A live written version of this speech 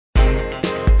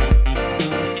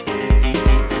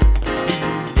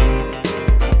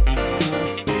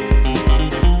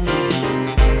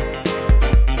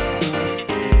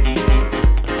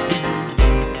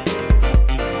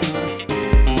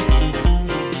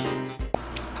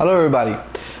Hello everybody.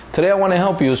 Today I want to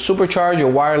help you supercharge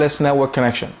your wireless network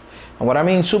connection. And what I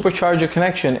mean supercharge your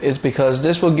connection is because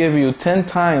this will give you 10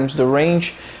 times the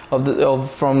range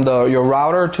from your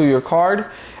router to your card,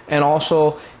 and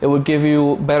also it would give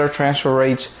you better transfer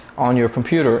rates on your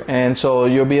computer, and so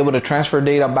you'll be able to transfer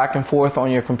data back and forth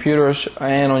on your computers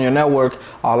and on your network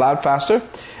a lot faster.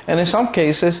 And in some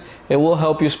cases it will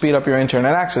help you speed up your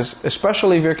internet access,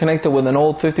 especially if you're connected with an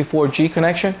old 54G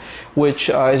connection, which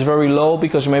is very low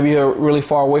because maybe you're really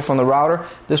far away from the router.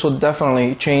 This will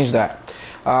definitely change that.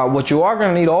 What you are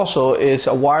going to need also is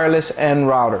a wireless N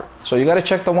router. So you got to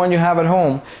check the one you have at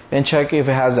home and check if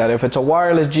it has that. If it's a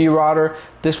wireless G router,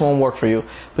 this won't work for you.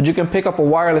 But you can pick up a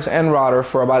wireless N router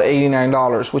for about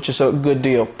 $89, which is a good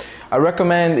deal. I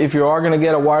recommend, if you are going to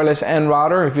get a wireless N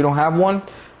router, if you don't have one,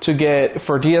 to get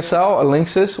for DSL a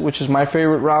Linksys, which is my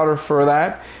favorite router for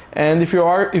that. And if you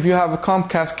have a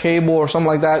Comcast cable or something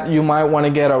like that, you might want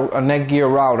to get a Netgear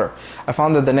router. I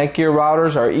found that the Netgear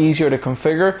routers are easier to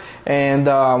configure, and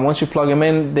once you plug them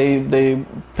in, they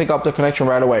pick up the connection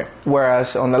right away.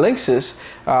 Whereas on the Linksys,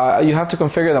 you have to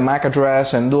configure the MAC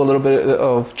address and do a little bit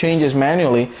of changes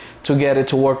manually to get it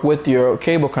to work with your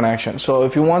cable connection. So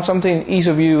if you want something ease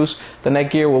of use, the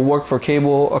Netgear will work for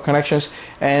cable connections,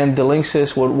 and the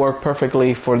Linksys will work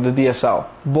perfectly for the DSL.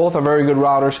 Both are very good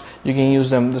routers. You can use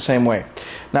them the same way.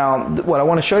 Now, what I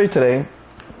want to show you today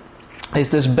is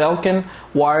this Belkin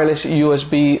wireless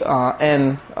USB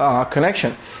N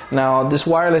connection. Now, this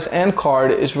wireless N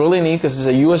card is really neat because it's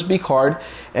a USB card,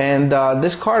 and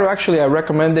this card actually I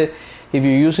recommend it if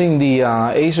you're using the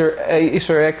Acer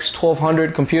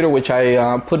X1200 computer, which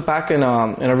I put back in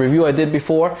a review I did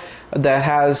before, that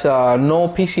has no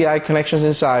PCI connections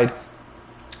inside,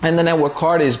 and the network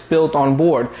card is built on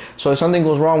board. So if something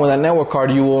goes wrong with that network card,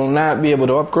 you will not be able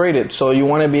to upgrade it. So you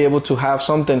want to be able to have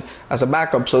something as a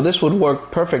backup. So this would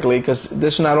work perfectly, because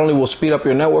this not only will speed up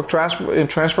your network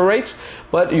transfer rates,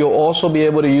 but you'll also be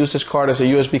able to use this card as a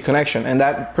USB connection. And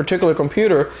that particular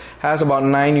computer has about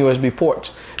 9 USB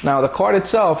ports. Now the card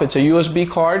itself, it's a USB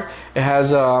card. It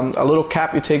has a little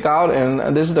cap you take out,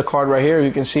 and this is the card right here.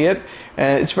 You can see it.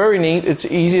 And it's very neat. It's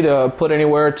easy to put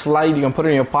anywhere. It's light. You can put it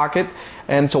in your pocket.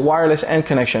 And it's a wireless N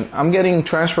connection. I'm getting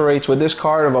transfer rates with this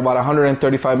card of about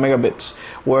 135 megabits,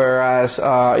 whereas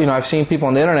I've seen people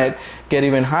on the internet get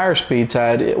even higher speeds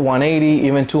at 180,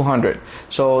 even 200.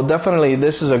 So definitely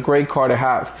this is a great card to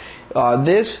have.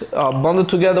 This bundled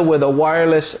together with a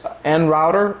wireless N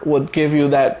router would give you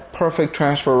that perfect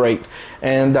transfer rate.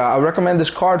 And I recommend this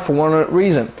card for one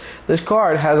reason. This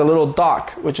card has a little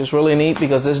dock, which is really neat,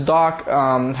 because this dock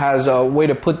has a way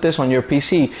to put this on your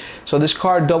PC. So this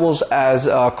card doubles as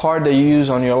a card that you use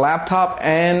on your laptop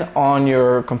and on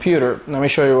your computer. Let me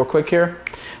show you real quick here.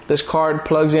 This card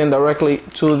plugs in directly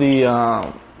to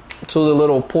the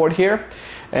little port here,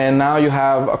 and now you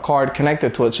have a card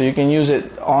connected to it, so you can use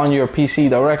it on your PC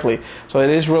directly. So it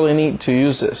is really neat to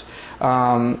use this.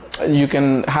 You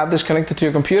can have this connected to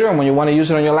your computer, and when you want to use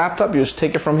it on your laptop, you just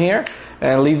take it from here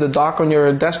and leave the dock on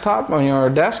your desktop, on your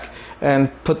desk,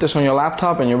 and put this on your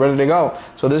laptop, and you're ready to go.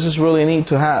 So this is really neat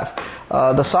to have.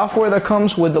 The software that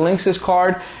comes with the Linksys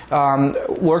card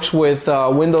works with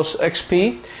Windows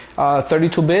XP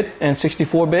 32-bit and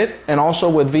 64-bit, and also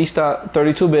with Vista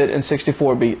 32-bit and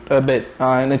 64-bit.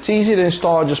 And it's easy to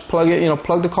install. Just plug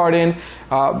the card in. It's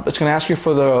going to ask you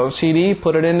for the CD.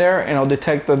 Put it in there, and it'll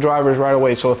detect the drivers right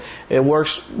away. So it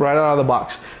works right out of the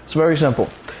box. It's very simple.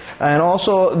 And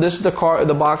also, this is the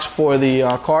box for the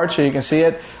card, so you can see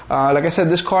it. Like I said,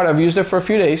 this card, I've used it for a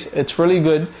few days. It's really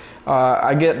good.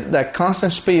 I get that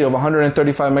constant speed of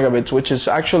 135 megabits, which is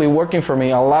actually working for me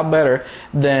a lot better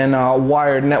than a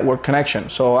wired network connection.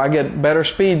 So I get better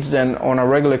speeds than on a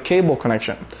regular cable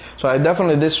connection. So I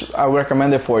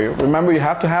recommend it for you. Remember, you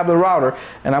have to have the router,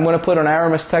 and I'm going to put on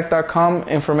aramistech.com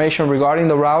information regarding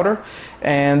the router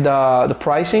and the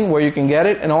pricing, where you can get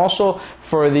it, and also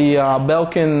for the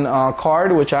Belkin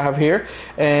card, which I have here.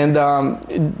 And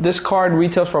this card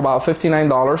retails for about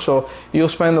 $59, so you'll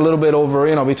spend a little bit over,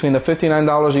 between the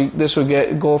 $59 this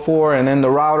would go for, and then the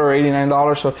router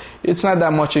 $89. So it's not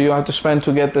that much you have to spend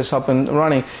to get this up and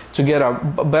running, to get a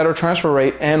better transfer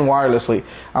rate and wirelessly.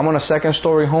 I'm on a second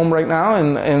story home right now,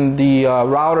 and the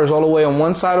router is all the way on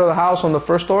one side of the house on the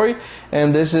first story,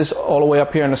 and this is all the way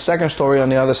up here in the second story on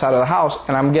the other side of the house,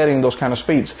 and I'm getting those kind of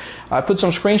speeds. I put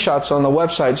some screenshots on the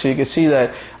website so you can see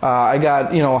that I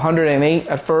got 108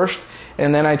 at first,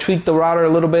 and then I tweaked the router a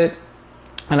little bit,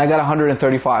 and I got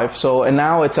 135. So, and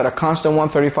now it's at a constant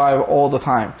 135 all the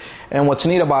time. And what's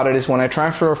neat about it is when I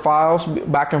transfer files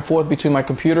back and forth between my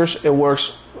computers, it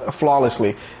works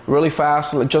flawlessly, really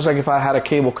fast, just like if I had a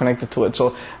cable connected to it.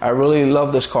 So I really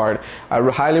love this card. I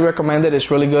highly recommend it.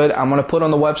 It's really good. I'm going to put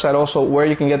on the website also where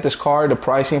you can get this card, the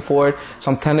pricing for it,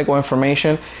 some technical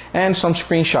information, and some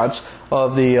screenshots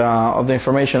of the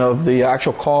information of the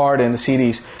actual card and the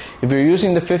CDs. If you're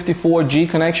using the 54G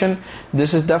connection,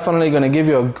 this is definitely going to give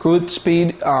you a good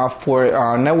speed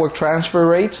for network transfer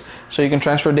rates, so you can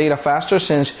transfer data faster,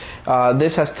 since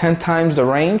this has 10 times the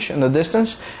range and the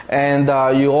distance, and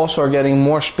you also are getting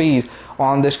more speed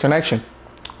on this connection.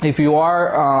 If you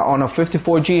are on a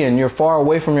 54G and you're far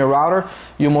away from your router,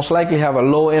 you most likely have a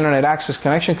low internet access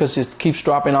connection, because it keeps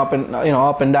dropping up and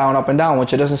up and down,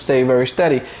 which it doesn't stay very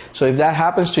steady. So if that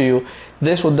happens to you,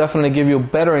 this will definitely give you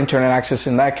better internet access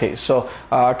in that case. So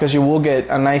because you will get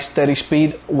a nice steady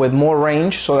speed with more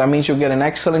range, so that means you'll get an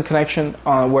excellent connection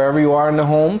wherever you are in the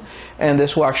home, and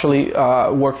this will actually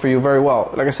work for you very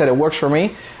well. Like I said, it works for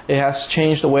me. It has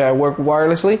changed the way I work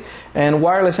wirelessly, and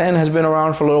wireless N has been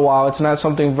around for a little while. It's not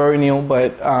something very new,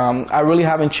 but I really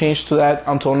haven't changed to that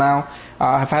until now.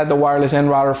 I've had the wireless N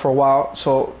router for a while,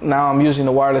 so now I'm using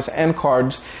the wireless N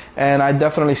cards, and I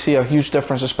definitely see a huge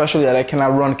difference, especially that I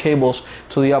cannot run cables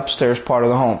to the upstairs part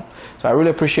of the home. So I really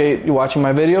appreciate you watching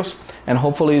my videos, and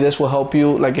hopefully this will help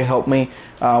you like it helped me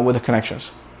with the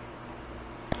connections.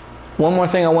 One more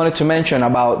thing I wanted to mention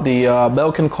about the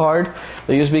Belkin card,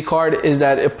 the USB card, is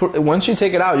that once you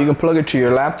take it out, you can plug it to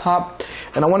your laptop.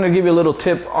 And I wanted to give you a little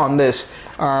tip on this.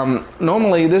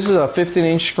 Normally, this is a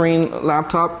 15-inch screen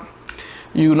laptop.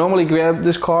 You normally grab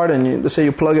this card and let's say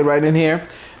you plug it right in here,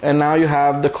 and now you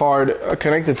have the card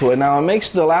connected to it. Now it makes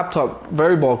the laptop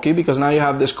very bulky, because now you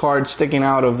have this card sticking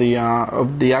out of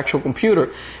the actual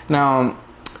computer. Now,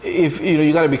 if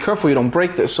you got to be careful you don't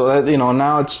break this. So that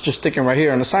now it's just sticking right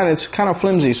here on the side. It's kind of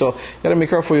flimsy, so you got to be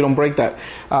careful you don't break that.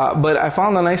 But I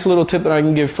found a nice little tip that I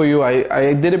can give for you.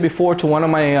 I did it before to one of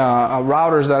my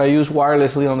routers that I use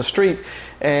wirelessly on the street,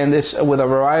 and this with a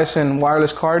Verizon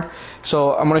wireless card.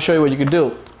 So I'm going to show you what you can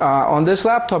do. On this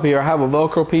laptop here, I have a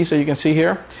Velcro piece that you can see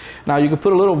here. Now you can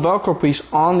put a little Velcro piece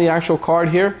on the actual card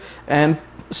here and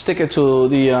stick it to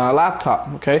the laptop.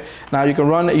 Okay, now you can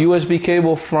run a USB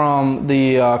cable from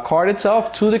the card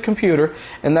itself to the computer,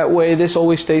 and that way this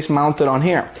always stays mounted on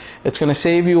here. It's going to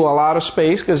save you a lot of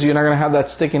space, because you're not going to have that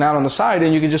sticking out on the side,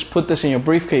 and you can just put this in your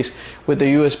briefcase with the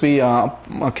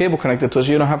USB cable connected to it,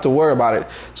 so you don't have to worry about it.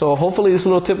 So hopefully this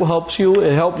little tip will help you.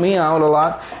 It helped me out a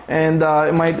lot, and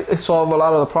it might solve a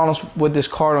lot of the problems with this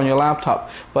card on your laptop.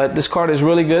 But this card is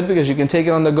really good because you can take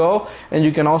it on the go, and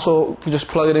you can also just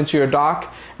plug it into your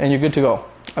dock, and you're good to go.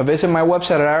 Visit my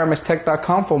website at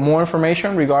aramistech.com for more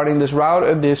information regarding this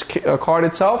router, this card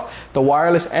itself, the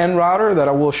wireless N router that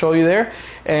I will show you there,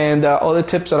 and other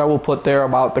tips that I will put there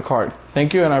about the card.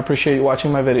 Thank you, and I appreciate you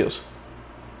watching my videos.